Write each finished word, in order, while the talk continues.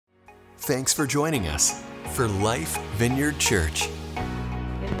Thanks for joining us for Life Vineyard Church.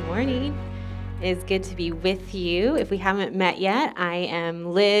 Good morning. It is good to be with you. If we haven't met yet, I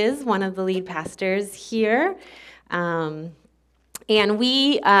am Liz, one of the lead pastors here. And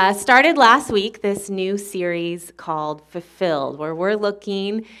we started last week this new series called Fulfilled, where we're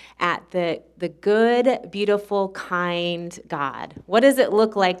looking at the good, beautiful, kind God. What does it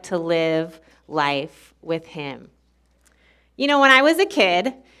look like to live life with Him? You know, when I was a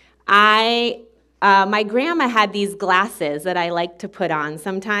kid, my grandma had these glasses that I like to put on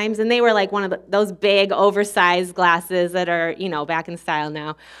sometimes, and they were like one of those big, oversized glasses that are, back in style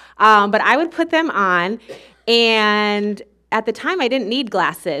now. But I would put them on, and at the time, I didn't need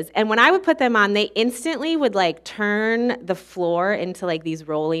glasses. And when I would put them on, they instantly would turn the floor into these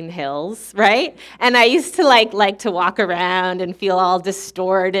rolling hills, right? And I used to like to walk around and feel all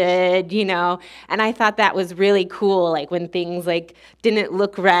distorted, And I thought that was really cool, when things didn't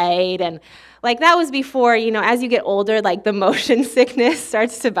look right. And that was before, as you get older, the motion sickness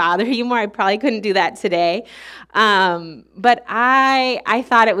starts to bother you more. I probably couldn't do that today. But I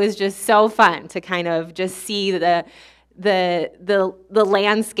thought it was just so fun to kind of just see the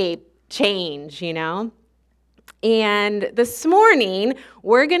landscape change, And this morning,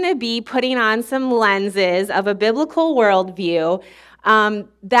 we're going to be putting on some lenses of a biblical worldview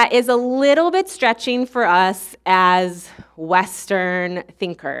that is a little bit stretching for us as Western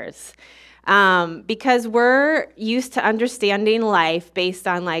thinkers. Because we're used to understanding life based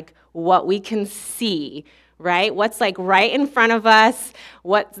on what we can see, right? What's right in front of us,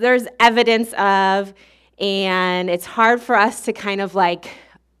 what there's evidence of. And it's hard for us to kind of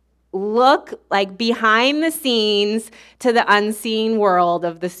look behind the scenes to the unseen world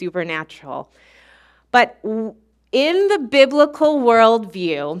of the supernatural. But in the biblical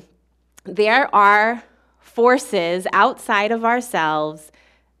worldview, there are forces outside of ourselves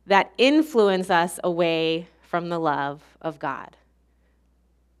that influence us away from the love of God.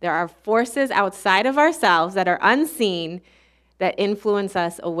 There are forces outside of ourselves that are unseen that influence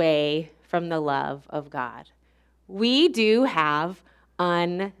us away from the love of God. We do have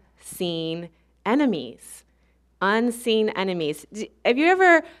unseen enemies. Unseen enemies. Have you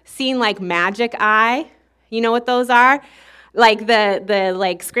ever seen magic eye? You know what those are?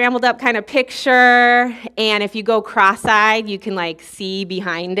 The scrambled up kind of picture, and if you go cross-eyed, you can see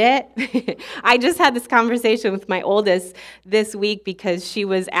behind it. I just had this conversation with my oldest this week because she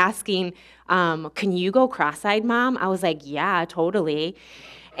was asking, can you go cross-eyed, Mom? I was like, yeah, totally.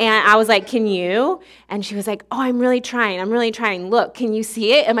 And I was like, can you? And she was like, oh, I'm really trying. Look, can you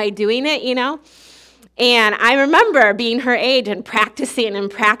see it? Am I doing it, And I remember being her age and practicing,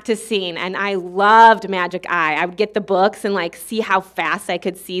 and I loved Magic Eye. I would get the books and see how fast I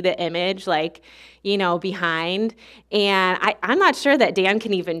could see the image, behind. And I'm not sure that Dan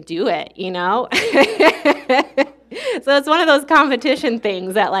can even do it, So it's one of those competition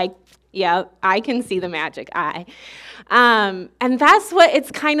things that yeah, I can see the Magic Eye. And that's what it's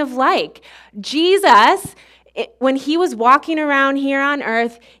kind of like. Jesus, when he was walking around here on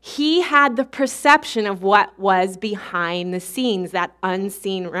earth, he had the perception of what was behind the scenes, that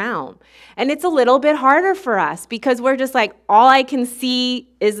unseen realm. And it's a little bit harder for us because we're just all I can see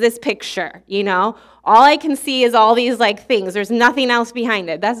is this picture, All I can see is all these things. There's nothing else behind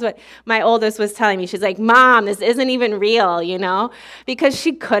it. That's what my oldest was telling me. She's like, Mom, this isn't even real, Because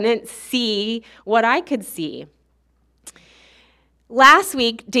she couldn't see what I could see. Last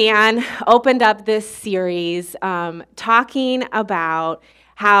week, Dan opened up this series talking about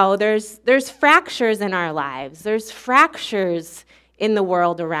how there's fractures in our lives. There's fractures in the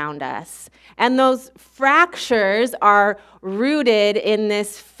world around us. And those fractures are rooted in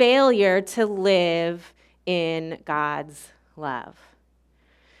this failure to live in God's love.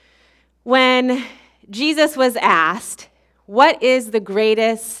 When Jesus was asked, what is the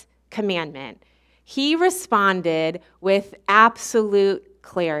greatest commandment? He responded with absolute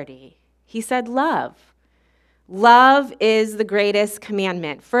clarity. He said, love. Love is the greatest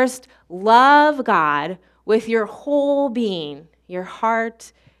commandment. First, love God with your whole being, your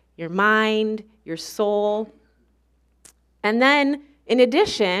heart, your mind, your soul. And then, in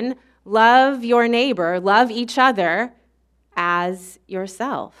addition, love your neighbor, love each other as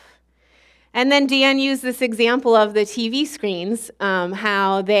yourself. And then Dan used this example of the TV screens,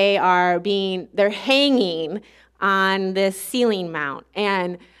 how they're hanging on this ceiling mount.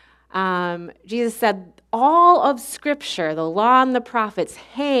 And Jesus said, all of Scripture, the law and the prophets,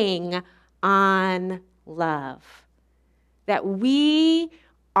 hang on love. That we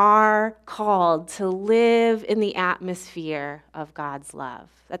are called to live in the atmosphere of God's love.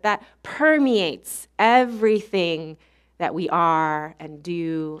 That permeates everything that we are and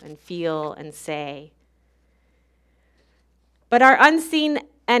do and feel and say. But our unseen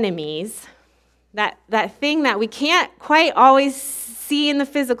enemies, that thing that we can't quite always see in the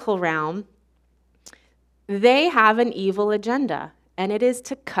physical realm, they have an evil agenda, and it is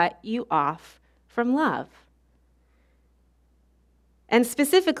to cut you off from love. And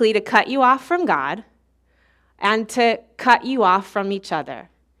specifically to cut you off from God and to cut you off from each other.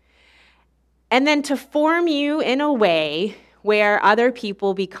 And then to form you in a way where other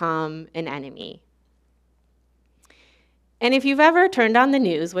people become an enemy. And if you've ever turned on the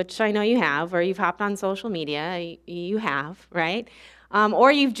news, which I know you have, or you've hopped on social media, you have, right?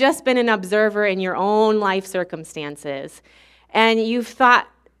 Or you've just been an observer in your own life circumstances, and you've thought,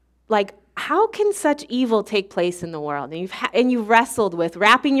 like, how can such evil take place in the world? And you've wrestled with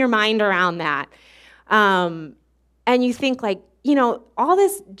wrapping your mind around that. And you think, like, all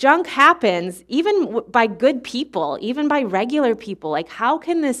this junk happens even by good people, even by regular people. Like, how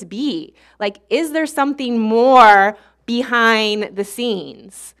can this be? Like, is there something more behind the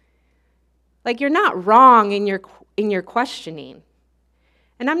scenes? Like, you're not wrong in your questioning.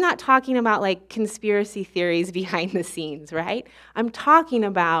 And I'm not talking about like conspiracy theories behind the scenes, right? I'm talking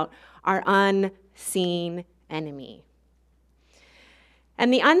about our unseen enemy.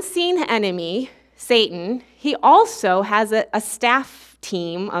 And the unseen enemy, Satan, he also has a staff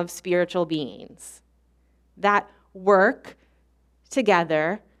team of spiritual beings that work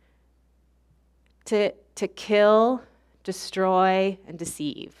together to kill, destroy, and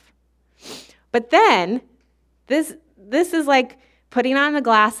deceive. But then, this is like putting on the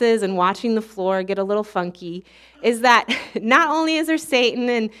glasses and watching the floor get a little funky, is that not only is there Satan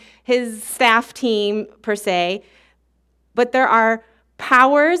and his staff team per se, but there are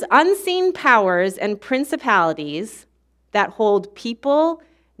powers, unseen powers and principalities that hold people,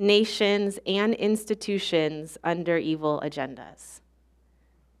 nations, and institutions under evil agendas.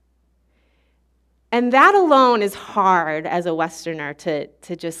 And that alone is hard as a Westerner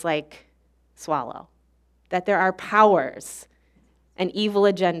to just like swallow, that there are powers and evil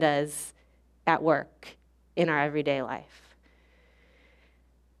agendas at work in our everyday life.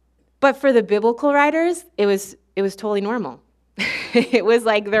 But for the biblical writers, it was totally normal. It was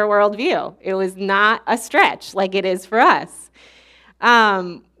like their worldview. It was not a stretch like it is for us.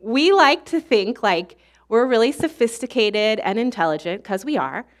 We like to think like we're really sophisticated and intelligent, because we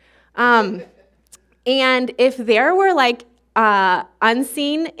are. And if there were like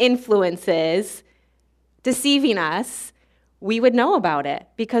unseen influences deceiving us, we would know about it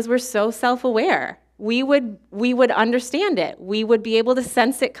because we're so self-aware. We would understand it. We would be able to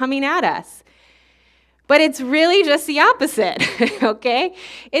sense it coming at us. But it's really just the opposite, okay?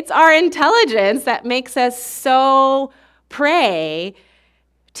 It's our intelligence that makes us so prey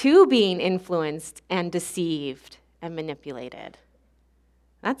to being influenced and deceived and manipulated.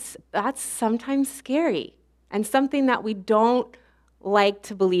 That's sometimes scary and something that we don't like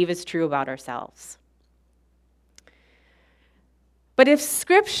to believe is true about ourselves. But if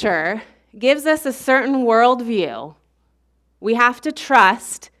Scripture gives us a certain worldview, we have to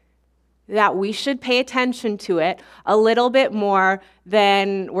trust that we should pay attention to it a little bit more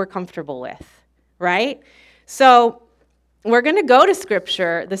than we're comfortable with, right? So we're going to go to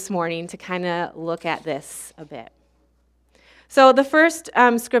Scripture this morning to kind of look at this a bit. So the first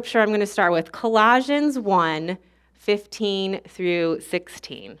Scripture I'm going to start with, Colossians 1:15 through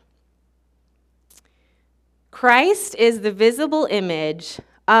 16. Christ is the visible image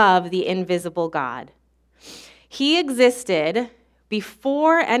of the invisible God. He existed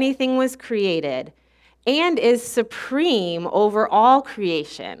before anything was created and is supreme over all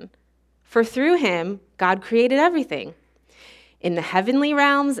creation. For through him, God created everything. In the heavenly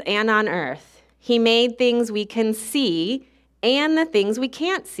realms and on earth, he made things we can see and the things we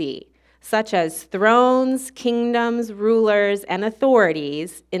can't see, such as thrones, kingdoms, rulers, and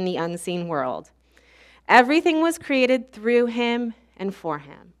authorities in the unseen world. Everything was created through him and for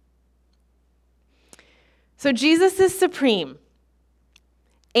him. So Jesus is supreme.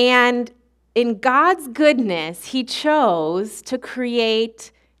 And in God's goodness, he chose to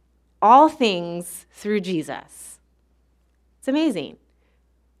create all things through Jesus. It's amazing.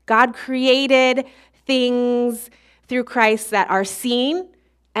 God created things through Christ that are seen,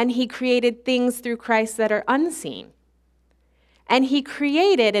 and he created things through Christ that are unseen. And he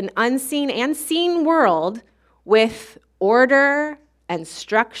created an unseen and seen world with order and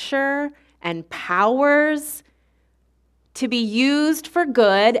structure and powers to be used for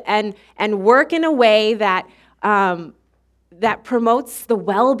good and work in a way that promotes the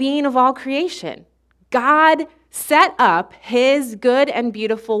well-being of all creation. God set up his good and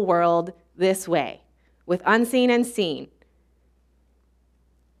beautiful world this way, with unseen and seen,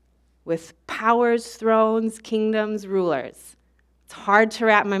 with powers, thrones, kingdoms, rulers. It's hard to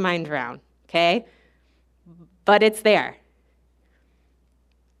wrap my mind around, okay? But it's there.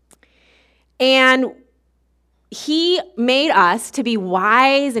 And he made us to be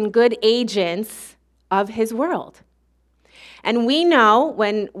wise and good agents of his world. And we know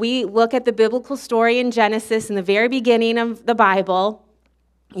when we look at the biblical story in Genesis, in the very beginning of the Bible,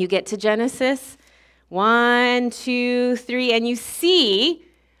 you get to Genesis 1, 2, 3, and you see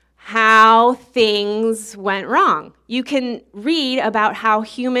how things went wrong. You can read about how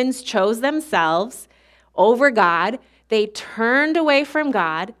humans chose themselves over God. They turned away from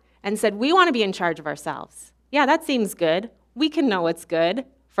God and said, we want to be in charge of ourselves. Yeah, that seems good. We can know what's good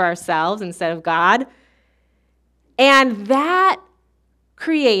for ourselves instead of God. And that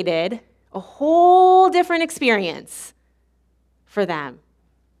created a whole different experience for them.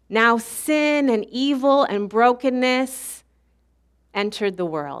 Now sin and evil and brokenness entered the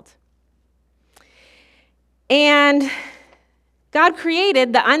world. And God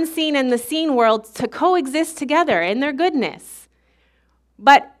created the unseen and the seen worlds to coexist together in their goodness.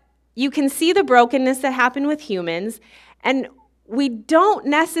 But you can see the brokenness that happened with humans, and we don't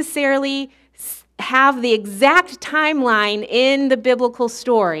necessarily have the exact timeline in the biblical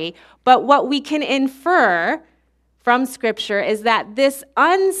story, but what we can infer from Scripture is that this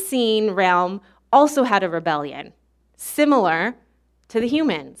unseen realm also had a rebellion, similar to the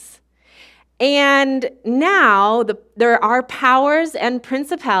humans. And now there are powers and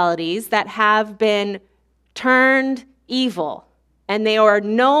principalities that have been turned evil, and they are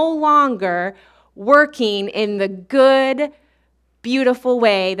no longer working in the good, beautiful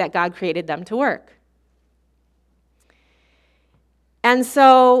way that God created them to work. And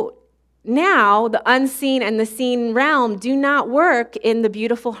so now the unseen and the seen realm do not work in the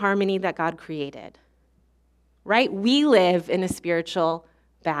beautiful harmony that God created, right? We live in a spiritual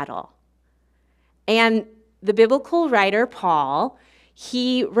battle. And the biblical writer, Paul,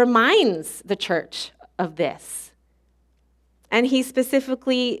 he reminds the church of this. And he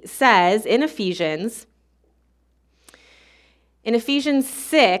specifically says in Ephesians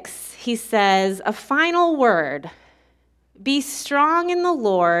 6, he says, a final word, be strong in the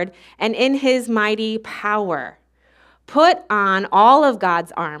Lord and in his mighty power. Put on all of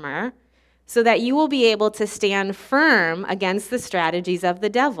God's armor so that you will be able to stand firm against the strategies of the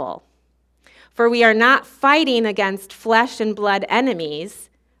devil. For we are not fighting against flesh and blood enemies,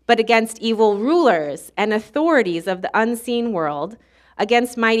 but against evil rulers and authorities of the unseen world,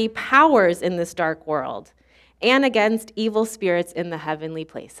 against mighty powers in this dark world, and against evil spirits in the heavenly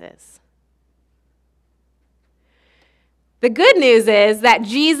places. The good news is that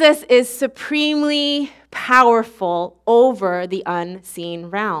Jesus is supremely powerful over the unseen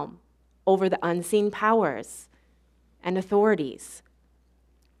realm, over the unseen powers and authorities.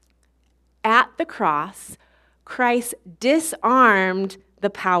 At the cross, Christ disarmed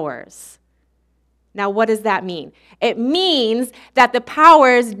the powers. Now, what does that mean? It means that the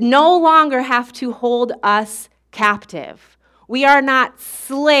powers no longer have to hold us captive. We are not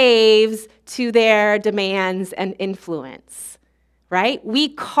slaves to their demands and influence, right? We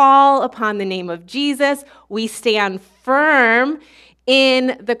call upon the name of Jesus. We stand firm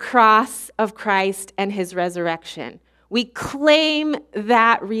in the cross of Christ and his resurrection. We claim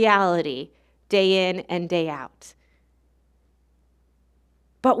that reality day in and day out.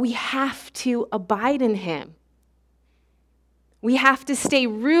 But we have to abide in him. We have to stay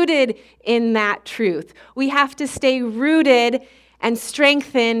rooted in that truth. We have to stay rooted and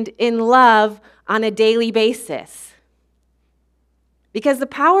strengthened in love on a daily basis. Because the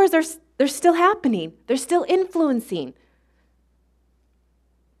powers they're still happening. They're still influencing.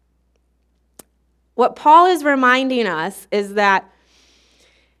 What Paul is reminding us is that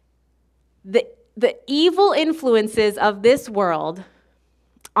the evil influences of this world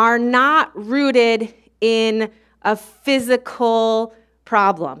are not rooted in a physical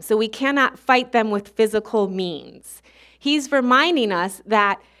problem. So we cannot fight them with physical means. He's reminding us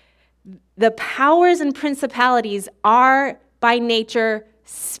that the powers and principalities are by nature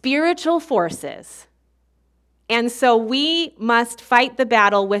spiritual forces. And so we must fight the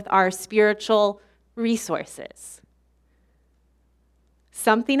battle with our spiritual resources.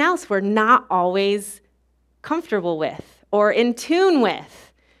 Something else we're not always comfortable with or in tune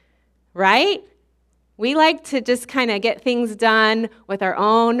with, right? We like to just kind of get things done with our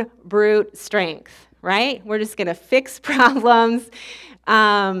own brute strength, right? We're just going to fix problems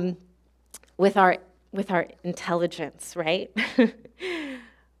with our intelligence, right?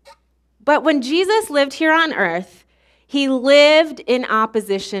 But when Jesus lived here on earth, He lived in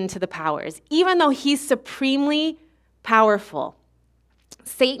opposition to the powers, even though he's supremely powerful.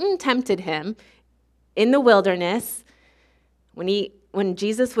 Satan tempted him in the wilderness when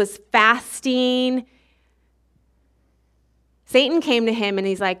Jesus was fasting. Satan came to him and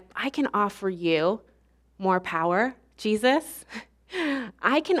he's like, I can offer you more power, Jesus.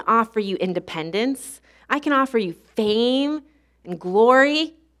 I can offer you independence. I can offer you fame and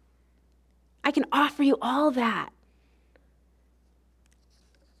glory. I can offer you all that.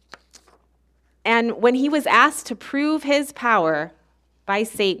 And when he was asked to prove his power by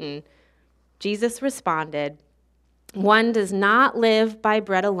Satan, Jesus responded, one does not live by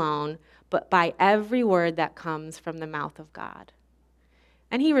bread alone, but by every word that comes from the mouth of God.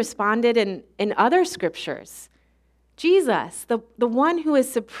 And he responded in other scriptures. Jesus, the one who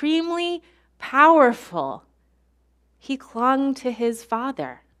is supremely powerful, he clung to his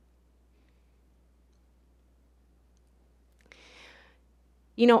Father.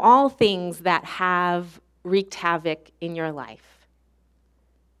 You know, all things that have wreaked havoc in your life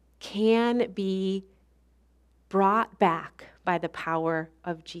can be brought back by the power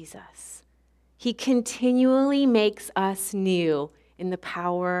of Jesus. He continually makes us new in the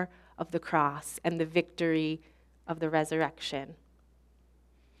power of the cross and the victory of the resurrection.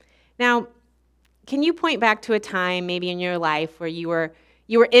 Now, can you point back to a time maybe in your life where you were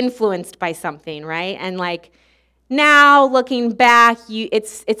influenced by something, right? And like now looking back,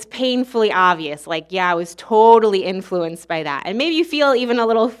 it's painfully obvious. Like, yeah, I was totally influenced by that. And maybe you feel even a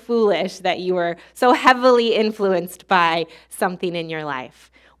little foolish that you were so heavily influenced by something in your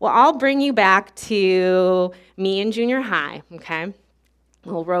life. Well, I'll bring you back to me in junior high, okay? A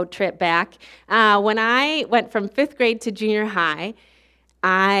little road trip back. When I went from 5th grade to junior high,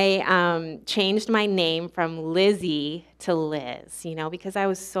 I changed my name from Lizzie to Liz, because I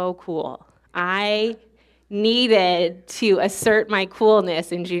was so cool. I needed to assert my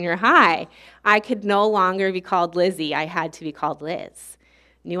coolness in junior high. I could no longer be called Lizzie. I had to be called Liz.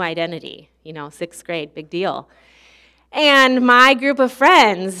 New identity, 6th grade, big deal. And my group of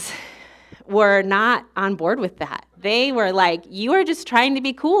friends were not on board with that. They were like, you are just trying to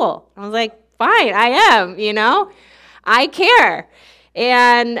be cool. I was like, fine, I am, I care.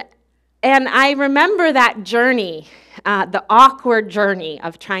 And I remember that journey, the awkward journey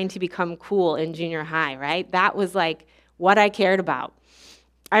of trying to become cool in junior high, right? That was like what I cared about.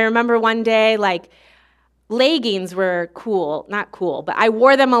 I remember one day, like, leggings were cool, not cool, but I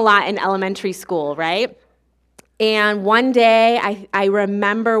wore them a lot in elementary school, right? And one day I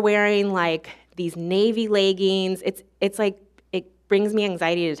remember wearing like these navy leggings. It's like, it brings me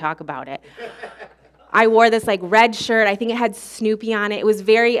anxiety to talk about it. I wore this like red shirt. I think it had Snoopy on it. It was a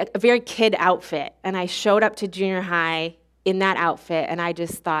very kid outfit. And I showed up to junior high in that outfit, and I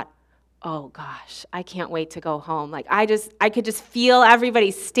just thought, oh gosh, I can't wait to go home. Like I could just feel everybody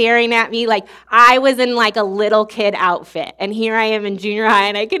staring at me like I was in like a little kid outfit. And here I am in junior high,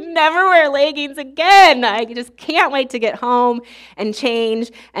 and I could never wear leggings again. I just can't wait to get home and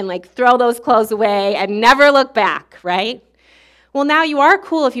change and like throw those clothes away and never look back, right? Well, now you are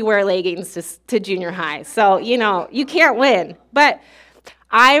cool if you wear leggings to junior high. So, you can't win. But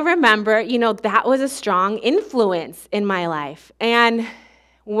I remember, that was a strong influence in my life. And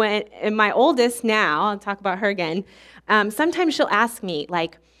my oldest now, I'll talk about her again, sometimes she'll ask me,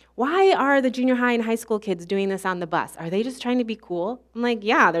 like, why are the junior high and high school kids doing this on the bus? Are they just trying to be cool? I'm like,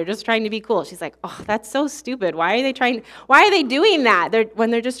 yeah, they're just trying to be cool. She's like, oh, that's so stupid. Why are they doing that when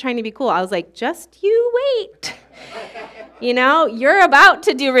they're just trying to be cool? I was like, just you wait. You're about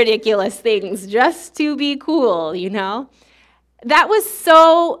to do ridiculous things just to be cool, It was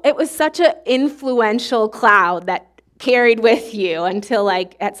such an influential cloud that carried with you until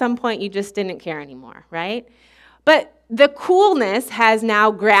like at some point you just didn't care anymore, right? But the coolness has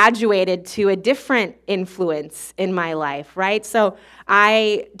now graduated to a different influence in my life, right? So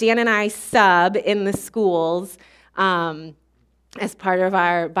Dan and I sub in the schools as part of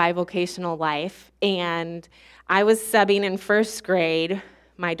our bivocational life, and I was subbing in 1st grade,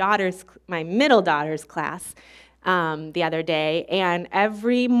 my middle daughter's class the other day, and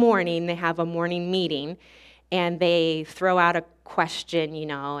every morning they have a morning meeting, and they throw out a question,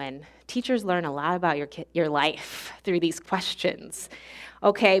 and teachers learn a lot about your life through these questions.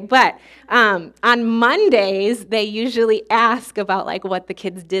 Okay, but on Mondays, they usually ask about like what the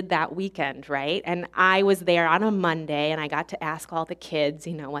kids did that weekend, right? And I was there on a Monday, and I got to ask all the kids,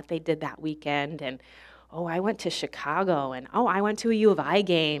 what they did that weekend. And, oh, I went to Chicago, and, oh, I went to a U of I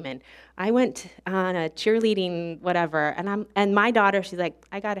game, and I went on a cheerleading whatever. And my daughter, she's like,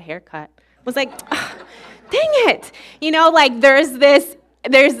 I got a haircut. I was like, oh, dang it. Like there's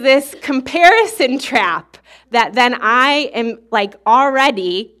this comparison trap that then I am like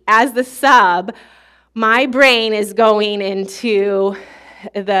already, as the sub, my brain is going into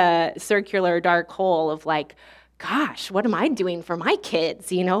the circular dark hole of like, gosh, what am I doing for my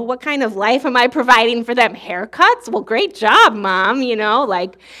kids? What kind of life am I providing for them? Haircuts? Well, great job, Mom,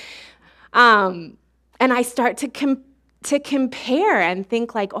 and I start to compare and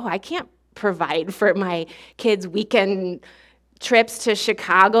think like, oh, I can't provide for my kids' weekend trips to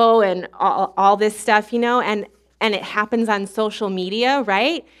Chicago and all this stuff, and it happens on social media,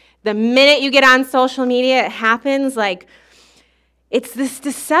 right? The minute you get on social media, it happens like it's this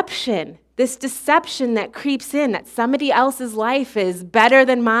deception that creeps in, that somebody else's life is better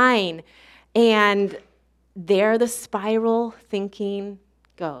than mine. And there the spiral thinking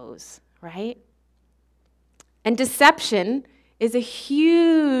goes, right? And deception is a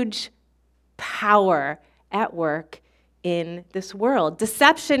huge power at work in this world.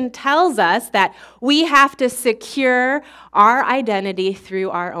 Deception tells us that we have to secure our identity through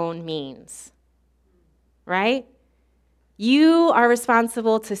our own means, right? You are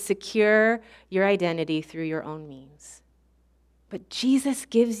responsible to secure your identity through your own means. But Jesus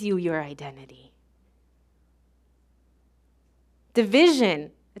gives you your identity.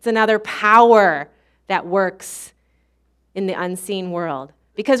 Division, it's another power that works in the unseen world.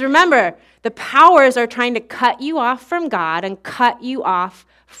 Because remember, the powers are trying to cut you off from God and cut you off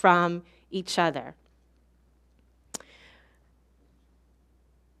from each other.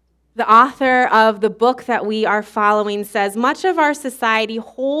 The author of the book that we are following says, much of our society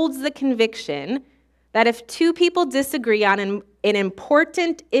holds the conviction that if two people disagree on an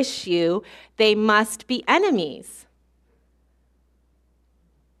important issue, they must be enemies.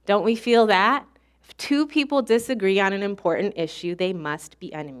 Don't we feel that? If two people disagree on an important issue, they must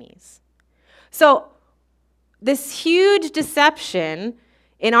be enemies. So this huge deception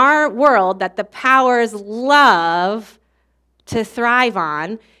in our world that the powers love to thrive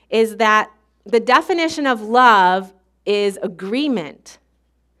on is that the definition of love is agreement.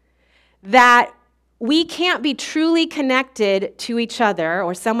 That we can't be truly connected to each other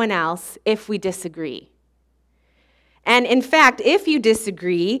or someone else if we disagree. And in fact, if you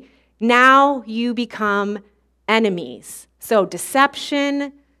disagree, now you become enemies. So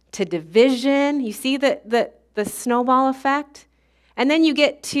deception to division, you see the snowball effect? And then you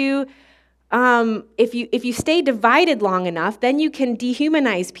get to, if you stay divided long enough, then you can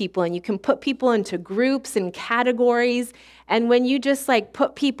dehumanize people and you can put people into groups and categories. And when you just like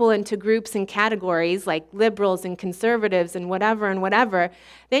put people into groups and categories like liberals and conservatives and whatever,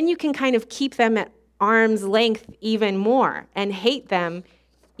 then you can kind of keep them at arm's length even more and hate them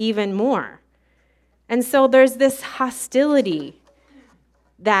even more. And so there's this hostility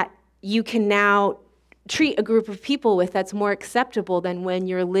that you can now treat a group of people with that's more acceptable than when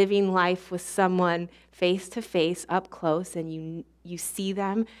you're living life with someone face to face, up close, and you see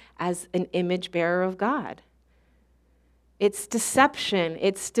them as an image bearer of God. It's deception,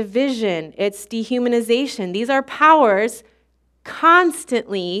 it's division, it's dehumanization. These are powers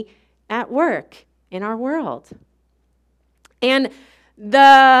constantly at work in our world. And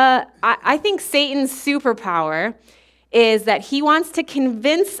I think Satan's superpower is that he wants to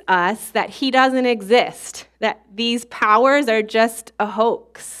convince us that he doesn't exist, that these powers are just a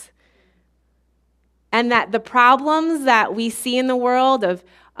hoax, and that the problems that we see in the world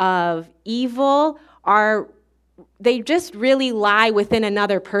of evil they just really lie within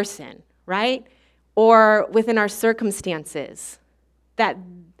another person, right? Or within our circumstances, that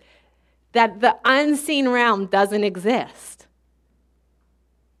the unseen realm doesn't exist.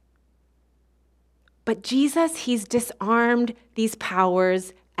 But Jesus, he's disarmed these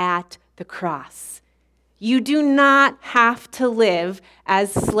powers at the cross. You do not have to live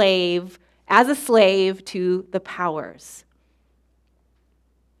as a slave to the powers.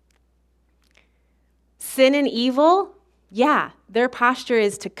 Sin and evil, yeah, their posture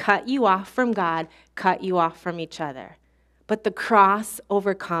is to cut you off from God, cut you off from each other. But the cross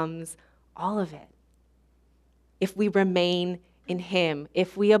overcomes all of it. If we remain in him,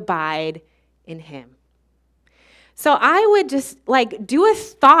 if we abide in him. So I would just do a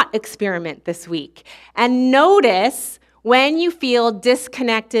thought experiment this week and notice when you feel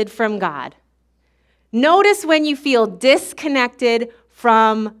disconnected from God. Notice when you feel disconnected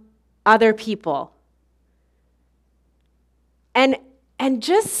from other people. And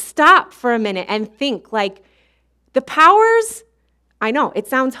just stop for a minute and think, the powers, I know, it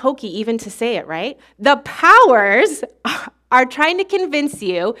sounds hokey even to say it, right? The powers are trying to convince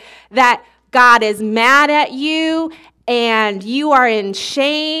you that God is mad at you and you are in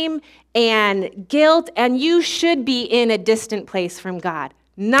shame and guilt and you should be in a distant place from God.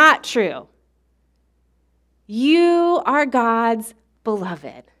 Not true. You are God's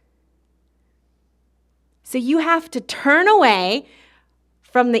beloved. So you have to turn away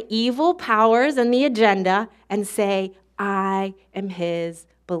from the evil powers and the agenda and say, I am his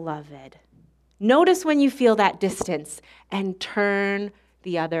beloved. Notice when you feel that distance and turn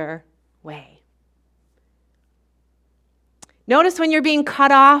the other way. Notice when you're being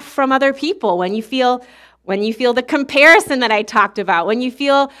cut off from other people, when you feel the comparison that I talked about, when you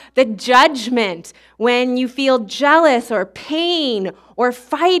feel the judgment, when you feel jealous or pain or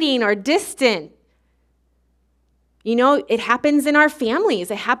fighting or distant. You know, it happens in our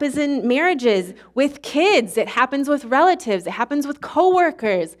families. It happens in marriages, with kids. It happens with relatives. It happens with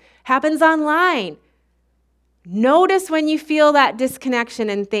coworkers. It happens online. Notice when you feel that disconnection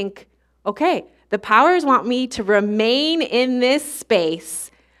and think, okay, the powers want me to remain in this space,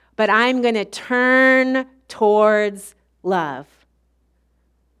 but I'm going to turn towards love.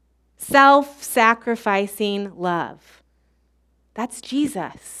 Self-sacrificing love. That's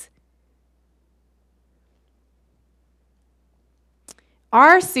Jesus.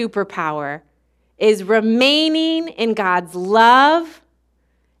 Our superpower is remaining in God's love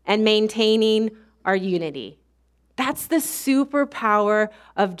and maintaining our unity. That's the superpower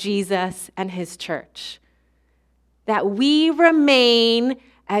of Jesus and his church. That we remain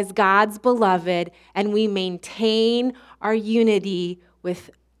as God's beloved and we maintain our unity with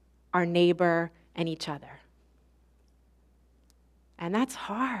our neighbor and each other. And that's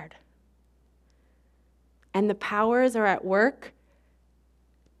hard. And the powers are at work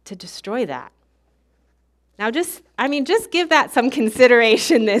to destroy that. Now just give that some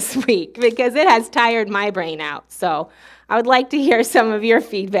consideration this week because it has tired my brain out. So I would like to hear some of your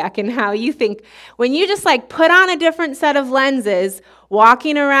feedback and how you think when you just put on a different set of lenses,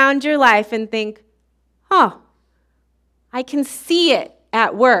 walking around your life and think, I can see it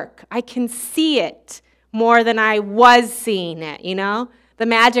at work. I can see it more than I was seeing it, The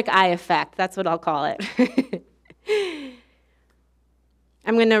magic eye effect, that's what I'll call it.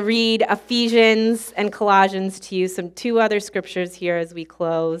 I'm going to read Ephesians and Colossians to you, two other scriptures here as we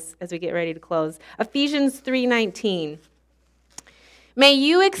get ready to close. Ephesians 3:19. May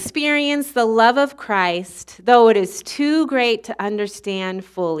you experience the love of Christ, though it is too great to understand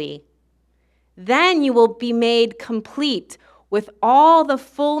fully. Then you will be made complete with all the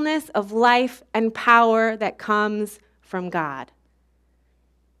fullness of life and power that comes from God.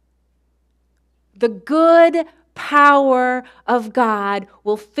 The good power of God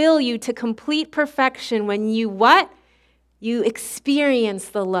will fill you to complete perfection when you what? You experience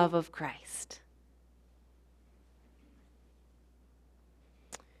the love of Christ.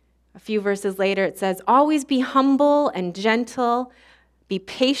 A few verses later it says, always be humble and gentle, be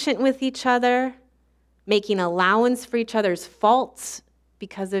patient with each other, making allowance for each other's faults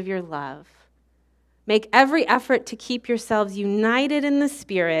because of your love. Make every effort to keep yourselves united in the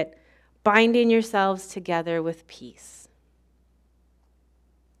Spirit, binding yourselves together with peace.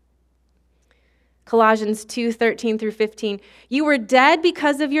 Colossians 2:13 through 15. You were dead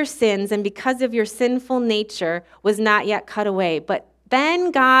because of your sins, and because of your sinful nature was not yet cut away. But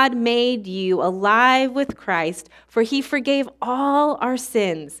then God made you alive with Christ, for he forgave all our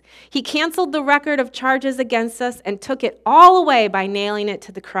sins. He canceled the record of charges against us and took it all away by nailing it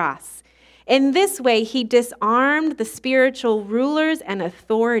to the cross. In this way, he disarmed the spiritual rulers and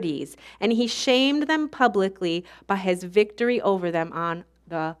authorities, and he shamed them publicly by his victory over them on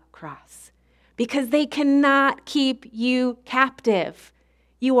the cross. Because they cannot keep you captive.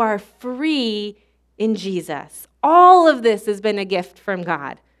 You are free in Jesus. All of this has been a gift from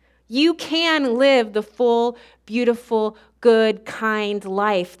God. You can live the full, beautiful, good, kind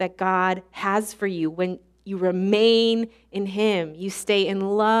life that God has for you when you remain in him. You stay in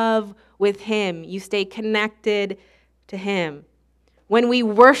love with him. You stay connected to him. When we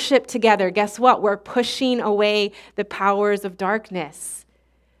worship together, guess what? We're pushing away the powers of darkness.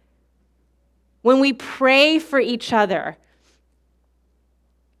 When we pray for each other,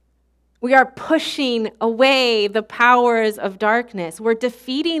 we are pushing away the powers of darkness. We're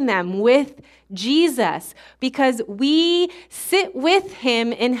defeating them with Jesus because we sit with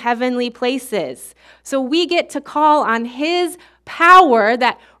him in heavenly places. So we get to call on his power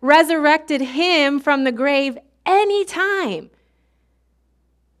that resurrected him from the grave anytime.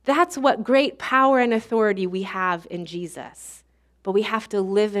 That's what great power and authority we have in Jesus. But we have to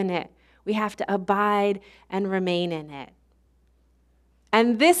live in it. We have to abide and remain in it.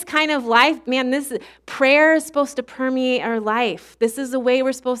 And this kind of life, prayer is supposed to permeate our life. This is the way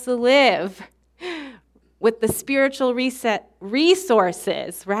we're supposed to live with the spiritual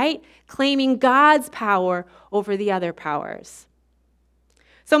resources, right? Claiming God's power over the other powers.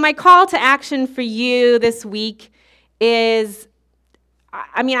 So my call to action for you this week is,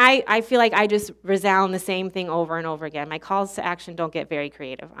 I feel like I just resound the same thing over and over again. My calls to action don't get very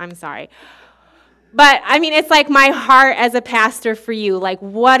creative. I'm sorry. But it's like my heart as a pastor for you. Like,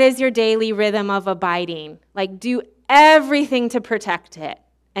 what is your daily rhythm of abiding? Like, do everything to protect it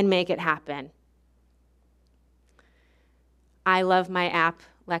and make it happen. I love my app,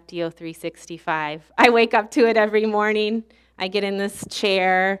 Lectio 365. I wake up to it every morning. I get in this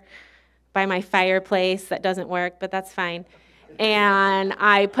chair by my fireplace that doesn't work, but that's fine. And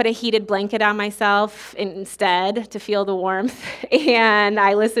I put a heated blanket on myself instead to feel the warmth. And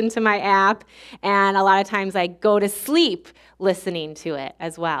I listen to my app. And a lot of times I go to sleep listening to it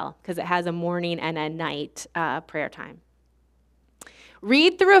as well, because it has a morning and a night prayer time.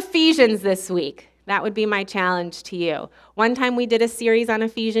 Read through Ephesians this week. That would be my challenge to you. One time we did a series on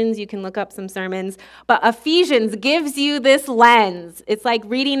Ephesians. You can look up some sermons. But Ephesians gives you this lens. It's like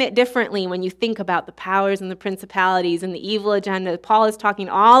reading it differently when you think about the powers and the principalities and the evil agenda. Paul is talking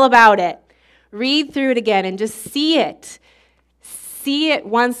all about it. Read through it again and just see it. See it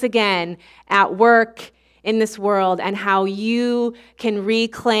once again at work in this world and how you can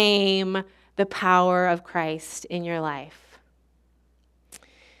reclaim the power of Christ in your life.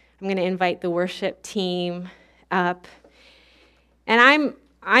 I'm going to invite the worship team up. And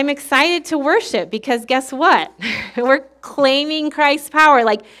I'm excited to worship because guess what? We're claiming Christ's power.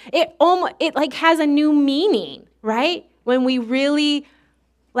 Like it has a new meaning, right? When we really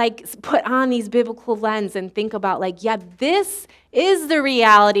put on these biblical lens and think about this is the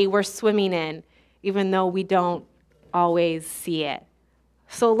reality we're swimming in, even though we don't always see it.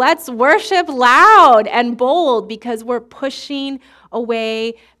 So let's worship loud and bold because we're pushing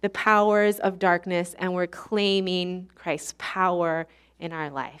away the powers of darkness and we're claiming Christ's power in our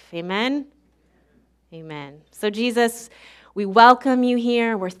life. Amen? Amen. So Jesus, we welcome you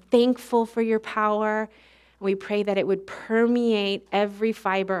here. We're thankful for your power. We pray that it would permeate every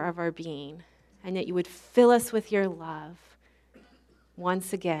fiber of our being and that you would fill us with your love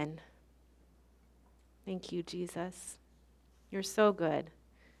once again. Thank you, Jesus. You're so good.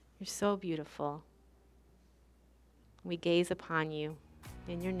 You're so beautiful. We gaze upon you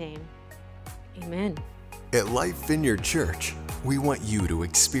in your name. Amen. At Life Vineyard Church, we want you to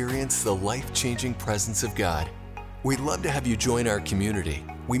experience the life-changing presence of God. We'd love to have you join our community.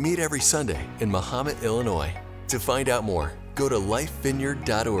 We meet every Sunday in Mahomet, Illinois. To find out more, go to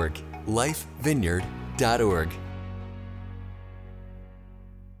lifevineyard.org, lifevineyard.org.